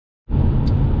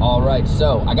All right,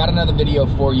 so I got another video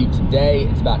for you today.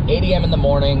 It's about 8 a.m. in the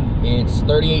morning. It's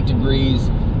 38 degrees.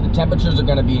 The temperatures are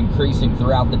going to be increasing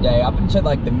throughout the day up into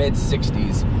like the mid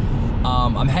 60s.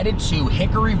 I'm headed to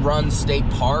Hickory Run State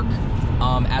Park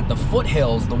at the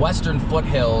foothills, the western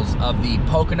foothills of the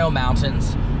Pocono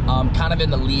Mountains, kind of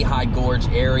in the Lehigh Gorge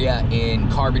area in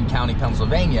Carbon County,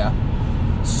 Pennsylvania.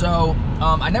 So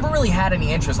I never really had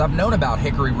any interest. I've known about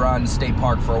Hickory Run State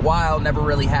Park for a while, never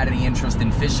really had any interest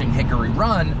in fishing Hickory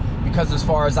Run because as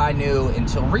far as I knew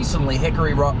until recently,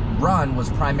 Hickory Run was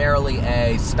primarily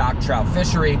a stock trout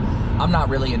fishery. I'm not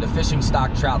really into fishing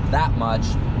stock trout that much,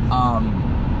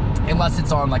 unless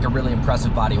it's on like a really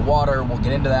impressive body of water. We'll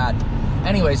get into that.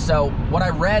 Anyway, so what I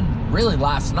read really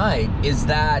last night is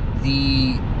that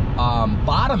the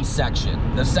bottom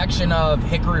section, the section of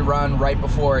Hickory Run right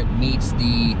before it meets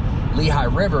the Lehigh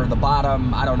River, the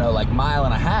bottom, I don't know, like mile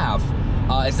and a half,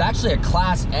 is actually a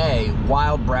Class A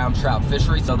wild brown trout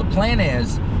fishery. So the plan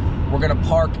is we're gonna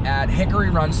park at Hickory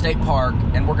Run State Park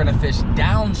and we're gonna fish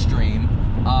downstream,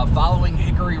 following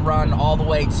Hickory Run all the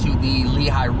way to the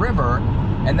Lehigh River,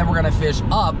 and then we're gonna fish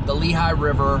up the Lehigh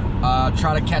River,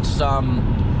 try to catch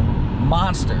some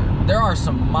there are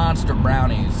some monster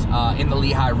brownies in the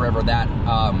Lehigh River that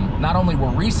not only were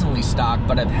recently stocked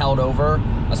but have held over,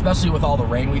 especially with all the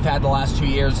rain we've had the last 2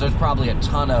 years. There's probably a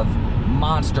ton of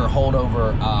monster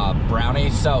holdover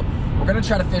brownies. So we're gonna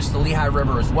try to fish the Lehigh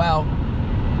River as well.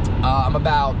 I'm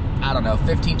about, I don't know,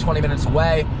 15-20 minutes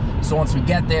away. So once we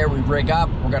get there, we rig up,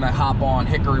 we're gonna hop on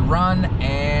Hickory Run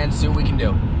and see what we can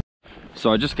do.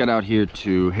 So I just got out here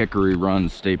to Hickory Run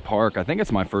State Park. I think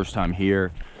it's my first time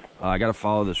here. I got to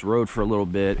follow this road for a little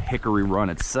bit. Hickory Run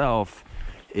itself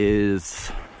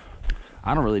is,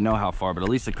 I don't really know how far, but at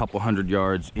least a couple hundred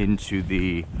yards into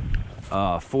the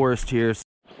forest here.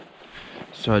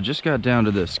 So I just got down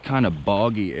to this kind of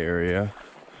boggy area.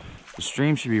 The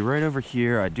stream should be right over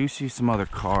here. I do see some other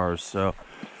cars, so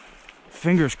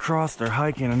fingers crossed they're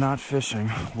hiking and not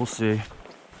fishing. We'll see.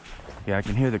 Yeah, I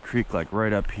can hear the creek like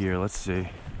right up here. Let's see.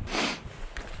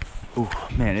 Oh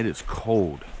man, it is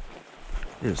cold.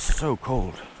 It is so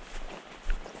cold.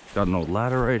 Got an old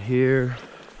ladder right here.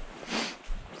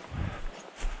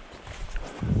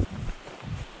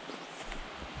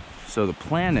 So the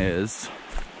plan is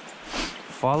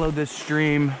follow this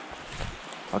stream.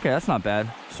 Okay, that's not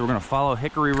bad. So we're gonna follow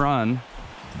Hickory Run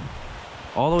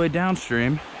all the way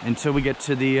downstream until we get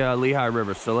to the Lehigh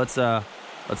River. So let's see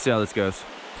how this goes.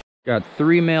 Got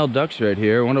 3 male ducks right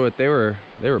here. I wonder what they were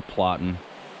plotting.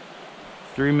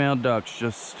 3 male ducks,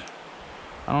 just,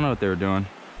 I don't know what they were doing.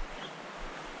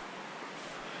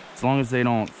 As long as they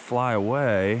don't fly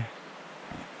away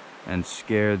and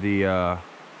scare the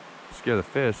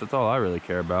fish, that's all I really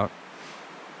care about.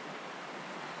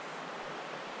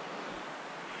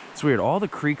 It's weird, all the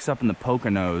creeks up in the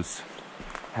Poconos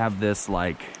have this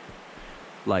like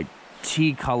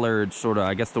tea-colored sort of,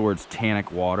 I guess the word's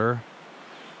tannic water,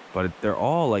 but they're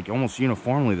all like almost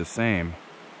uniformly the same.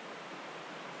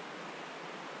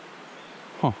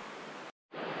 Huh.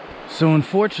 So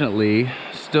unfortunately,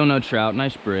 still no trout.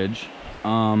 Nice bridge.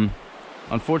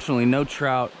 Unfortunately, no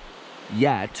trout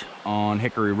yet on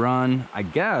Hickory Run. I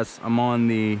guess I'm on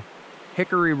the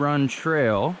Hickory Run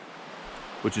Trail,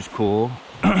 which is cool,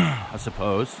 I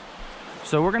suppose.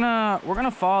 So we're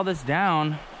gonna follow this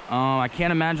down. I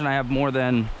can't imagine I have more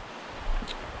than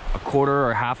a quarter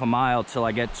or half a mile till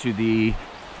I get to the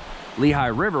Lehigh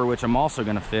River, which I'm also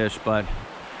gonna fish. But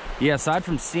yeah, aside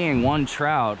from seeing one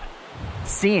trout,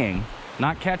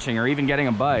 not catching or even getting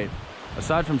a bite,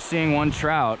 aside from seeing one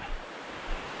trout,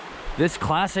 this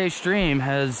Class A stream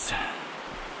has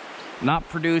not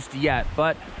produced yet.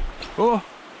 But oh,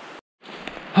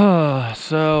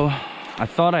 so I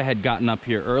thought I had gotten up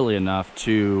here early enough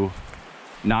to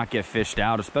not get fished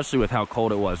out, especially with how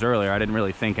cold it was earlier. I didn't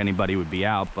really think anybody would be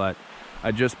out, but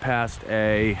I just passed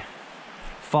a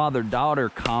father-daughter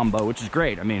combo, which is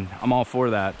great. I mean, I'm all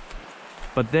for that.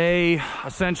 But they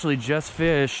essentially just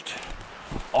fished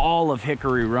all of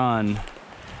Hickory Run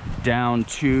down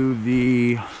to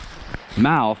the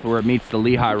mouth where it meets the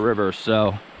Lehigh River.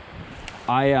 So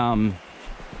I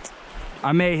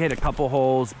may hit a couple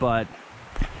holes, but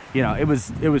you know, it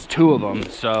was 2 of them.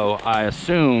 So I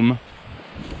assume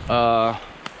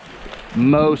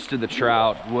most of the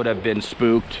trout would have been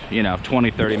spooked, you know,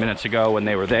 20-30 minutes ago when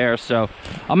they were there. So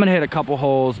I'm gonna hit a couple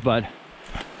holes, but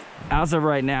as of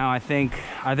right now, I think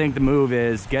the move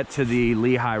is get to the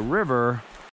Lehigh River.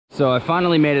 So I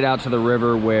finally made it out to the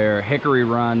river where Hickory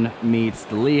Run meets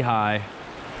the Lehigh.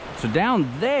 So down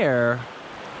there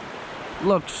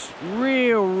looks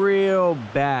real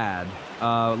bad.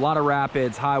 A lot of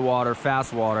rapids, high water,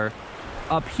 fast water.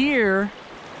 Up here,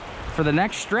 for the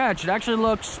next stretch, it actually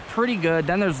looks pretty good.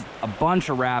 Then there's a bunch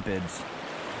of rapids,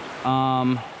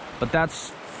 but that's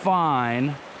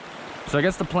fine. So I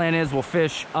guess the plan is we'll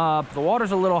fish up. The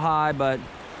water's a little high, but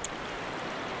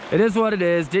it is what it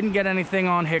is. Didn't get anything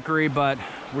on Hickory, but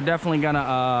we're definitely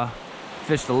gonna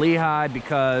fish the Lehigh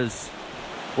because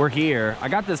we're here. I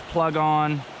got this plug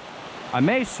on. I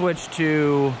may switch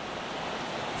to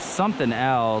something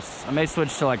else. I may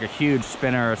switch to like a huge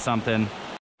spinner or something.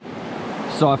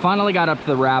 So I finally got up to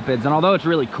the rapids, and although it's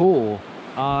really cool,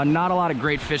 not a lot of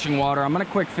great fishing water. I'm gonna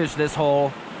quick fish this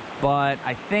hole, but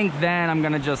I think then I'm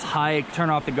gonna just hike, turn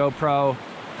off the GoPro,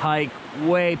 hike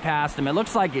way past them. It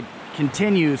looks like it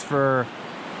continues for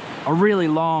a really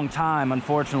long time,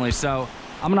 unfortunately. So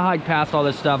I'm gonna hike past all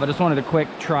this stuff. I just wanted to quick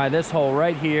try this hole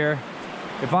right here.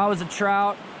 If I was a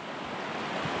trout,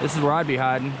 this is where I'd be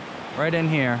hiding, right in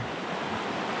here.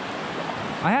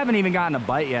 I haven't even gotten a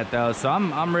bite yet though, so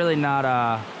I'm really not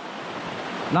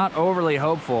overly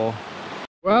hopeful.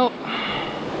 Well,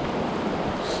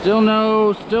 still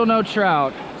no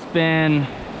trout. It's been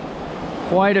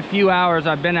quite a few hours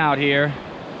I've been out here.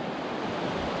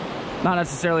 Not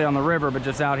necessarily on the river, but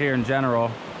just out here in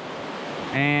general.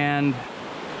 And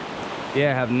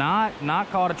yeah, have not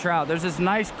caught a trout. There's this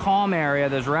nice calm area.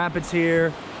 There's rapids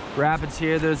here, rapids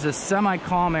here. There's this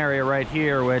semi-calm area right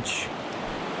here, which,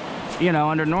 you know,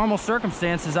 under normal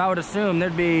circumstances, I would assume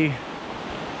there'd be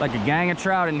like a gang of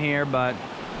trout in here, but...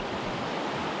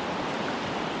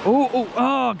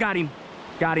 Oh, got him.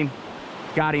 Got him.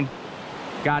 Got him.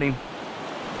 Got him.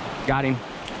 Got him.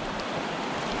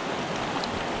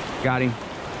 Got him.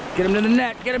 Get him to the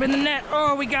net. Get him in the net.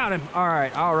 Oh, we got him. All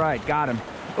right, got him.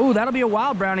 Oh, that'll be a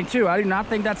wild brownie too. I do not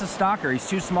think that's a stalker. He's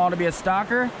too small to be a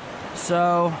stalker.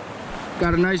 So,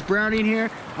 got a nice brownie in here.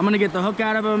 I'm gonna get the hook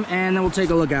out of him and then we'll take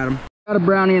a look at him. Got a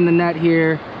brownie in the net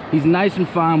here. He's nice and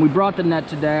fine. We brought the net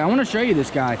today. I want to show you this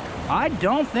guy. I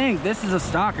don't think this is a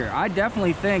stalker. I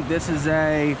definitely think this is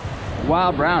a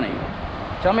wild brownie.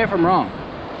 Tell me if I'm wrong.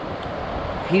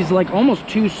 He's like almost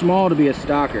too small to be a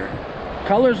stalker.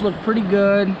 Colors look pretty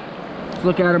good. Let's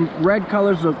look at him. Red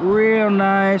colors look real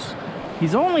nice.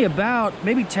 He's only about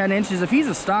maybe 10 inches. If he's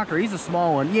a stalker, he's a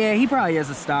small one. Yeah, he probably is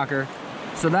a stalker.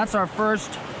 So that's our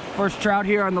first trout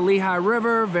here on the Lehigh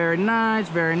River. Very nice,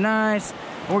 very nice.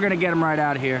 And we're gonna get him right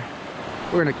out of here.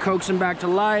 We're gonna coax him back to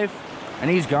life, and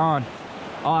he's gone.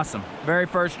 Awesome. Very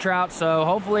first trout, so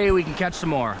hopefully we can catch some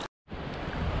more.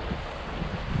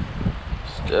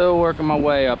 Still working my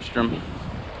way upstream.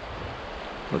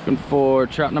 Looking for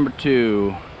trout number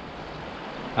 2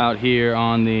 out here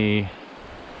on the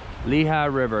Lehigh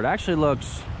River. It actually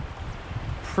looks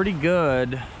pretty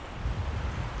good,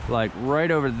 like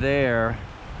right over there.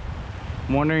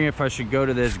 I'm wondering if I should go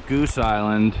to this goose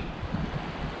island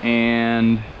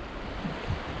and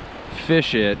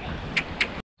fish it.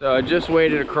 So I just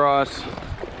waded across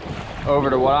over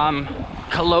to what I'm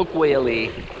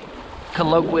colloquially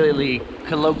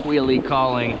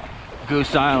calling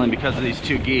Goose Island because of these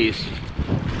 2 geese.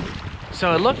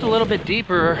 So it looked a little bit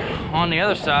deeper on the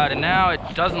other side, and now it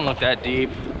doesn't look that deep,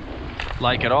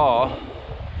 like at all,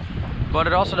 but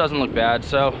it also doesn't look bad.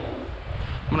 So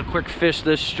I'm gonna quick fish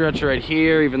this stretch right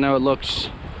here, even though it looks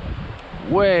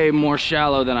way more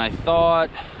shallow than I thought.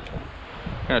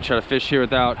 I'm gonna try to fish here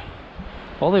without,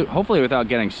 hopefully without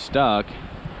getting stuck.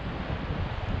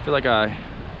 I feel like I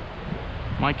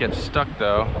might get stuck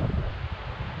though.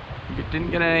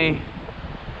 Didn't get any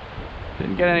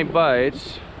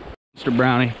bites. Monster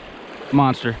brownie.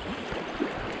 Monster.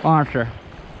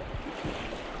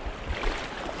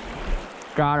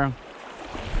 Got him.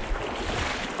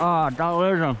 Oh, don't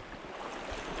lose him.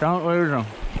 Don't lose him.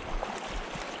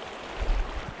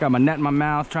 Got my net in my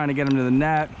mouth, trying to get him to the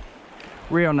net.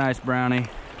 Real nice brownie.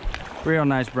 Real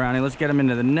nice brownie. Let's get him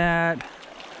into the net.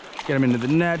 Get him into the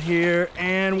net here,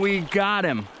 and we got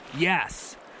him.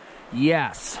 Yes.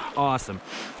 Yes. Awesome.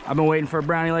 I've been waiting for a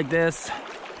brownie like this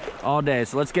all day,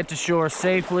 so let's get to shore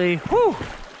safely. Whew.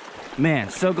 Man,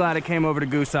 so glad I came over to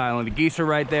Goose Island. The geese are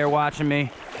right there watching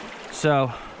me.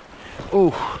 So,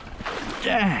 ooh,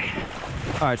 dang.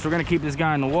 All right, so we're gonna keep this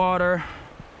guy in the water.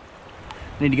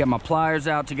 Need to get my pliers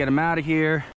out to get him out of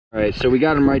here. All right, so we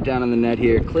got him right down in the net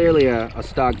here. Clearly a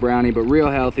stock brownie, but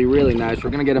real healthy, really nice. We're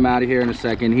gonna get him out of here in a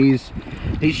second. He's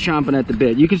chomping at the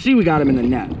bit. You can see we got him in the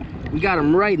net. We got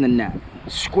him right in the net,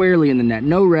 squarely in the net.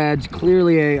 No reds,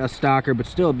 clearly a stalker, but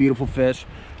still a beautiful fish.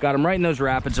 Got him right in those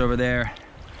rapids over there.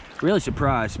 Really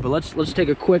surprised, but let's take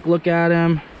a quick look at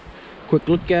him. Quick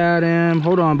look at him.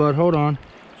 Hold on, bud, hold on.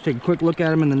 Let's take a quick look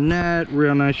at him in the net.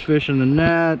 Real nice fish in the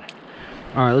net.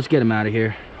 All right, let's get him out of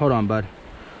here. Hold on, bud.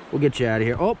 We'll get you out of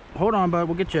here. Oh, hold on, bud.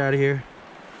 We'll get you out of here.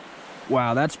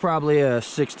 Wow, that's probably a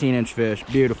 16-inch fish.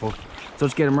 Beautiful. So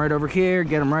let's get him right over here,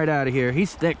 get him right out of here.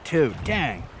 He's thick too,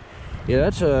 dang. Yeah,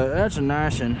 that's a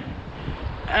nice one.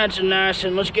 That's a nice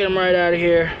one. Let's get him right out of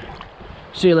here.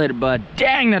 See you later, bud.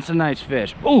 Dang, that's a nice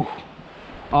fish. Ooh.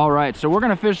 All right, so we're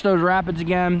gonna fish those rapids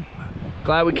again.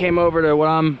 Glad we came over to what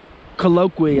I'm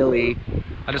colloquially,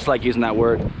 I just like using that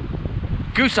word,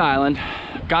 Goose Island.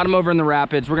 Got him over in the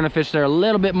rapids. We're gonna fish there a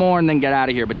little bit more and then get out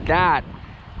of here. But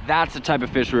that's the type of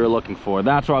fish we were looking for.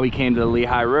 That's why we came to the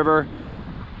Lehigh River.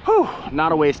 Whew,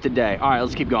 not a wasted day. All right,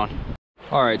 let's keep going.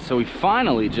 All right, so we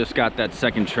finally just got that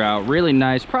second trout. Really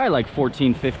nice, probably like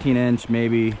 14, 15 inch,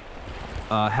 maybe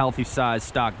healthy size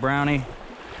stock brownie.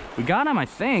 We got him, I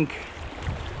think,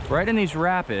 right in these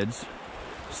rapids.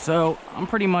 So I'm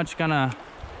pretty much gonna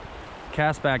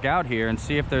cast back out here and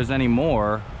see if there's any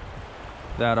more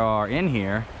that are in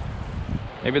here.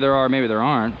 Maybe there are, maybe there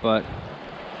aren't, but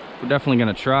we're definitely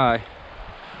gonna try.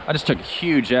 I just took a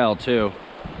huge L too.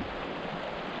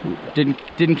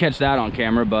 Didn't catch that on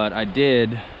camera, but I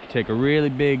did take a really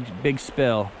big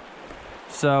spill.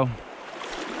 So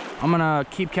I'm gonna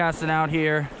keep casting out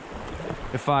here.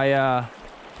 If I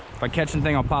catch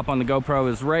anything, I'll pop on the GoPro.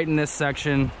 Is right in this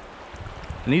section,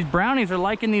 and these brownies are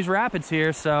liking these rapids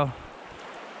here, so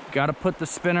gotta put the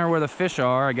spinner where the fish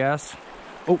are, I guess.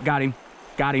 Oh, got him.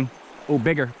 Oh,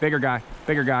 bigger guy.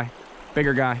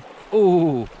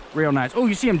 Oh, real nice. Oh,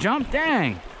 you see him jump?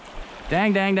 Dang.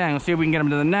 Let's see if we can get him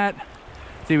to the net.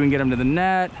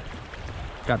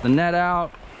 Got the net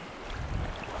out.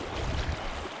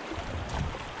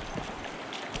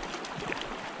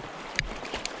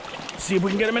 See if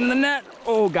we can get him into the net.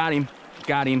 Oh, got him.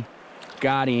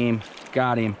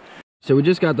 So we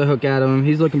just got the hook at him.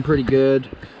 He's looking pretty good.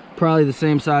 Probably the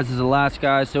same size as the last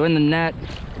guy. So in the net,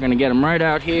 we're gonna get him right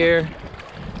out here.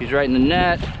 He's right in the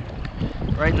net.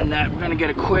 We're gonna get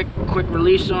a quick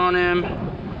release on him.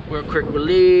 Real quick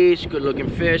release, good looking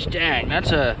fish. Dang,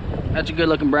 that's a good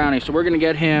looking brownie. So we're gonna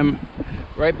get him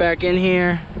right back in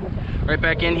here,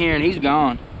 and he's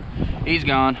gone.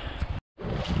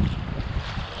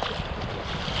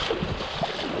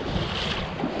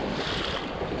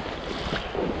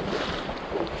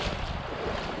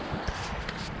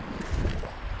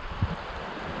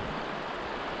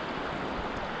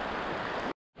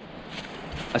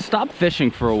 I stopped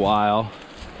fishing for a while,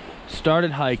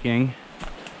 started hiking.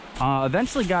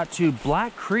 Eventually got to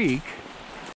Black Creek.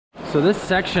 So this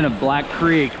section of Black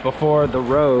Creek before the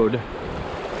road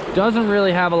doesn't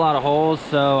really have a lot of holes,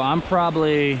 so I'm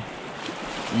probably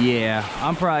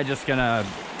just gonna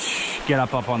get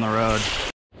up on the road.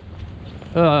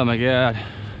 Oh my God,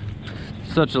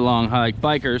 such a long hike.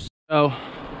 Bikers. So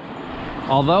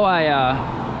although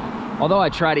I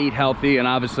try to eat healthy and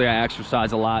obviously I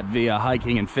exercise a lot via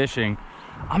hiking and fishing,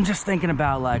 I'm just thinking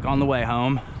about, like, on the way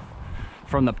home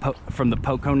from the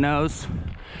Poconos,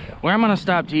 where I'm gonna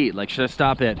stop to eat. Like, should I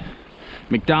stop at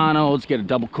McDonald's, get a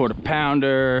double quarter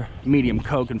pounder, medium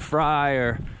Coke and fry,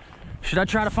 or should I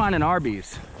try to find an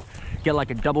Arby's, get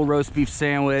like a double roast beef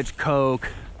sandwich, Coke,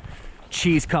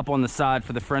 cheese cup on the side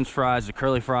for the French fries, the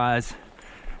curly fries,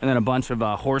 and then a bunch of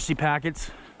horsey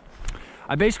packets.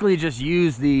 I basically just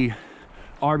use the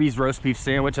Arby's roast beef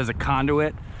sandwich as a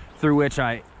conduit through which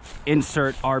I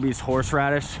insert Arby's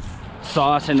horseradish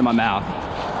sauce into my mouth.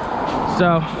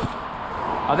 So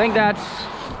I think that's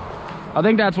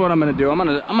what I'm gonna do. I'm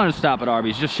gonna stop at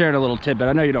Arby's. Just sharing a little tidbit.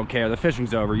 I know you don't care. The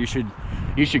fishing's over. You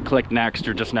should click next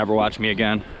or just never watch me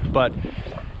again. But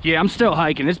yeah, I'm still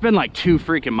hiking. It's been like 2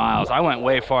 freaking miles. I went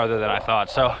way farther than I thought.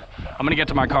 So I'm gonna get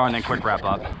to my car and then quick wrap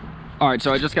up. All right,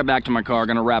 so I just got back to my car.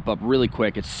 Gonna wrap up really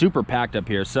quick. It's super packed up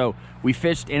here. So we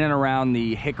fished in and around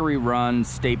the Hickory Run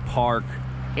State Park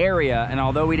area, and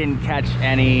although we didn't catch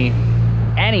any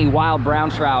wild brown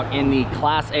trout in the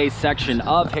Class A section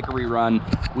of Hickory Run,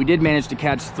 we did manage to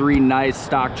catch 3 nice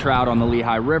stock trout on the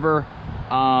Lehigh River.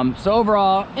 So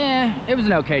overall, it was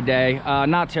an okay day.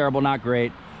 Not terrible, not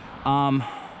great,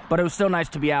 but it was still nice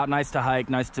to be out, nice to hike,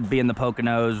 nice to be in the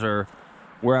Poconos or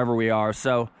wherever we are.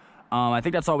 So I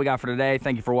think that's all we got for today.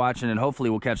 Thank you for watching, and hopefully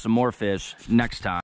we'll catch some more fish next time.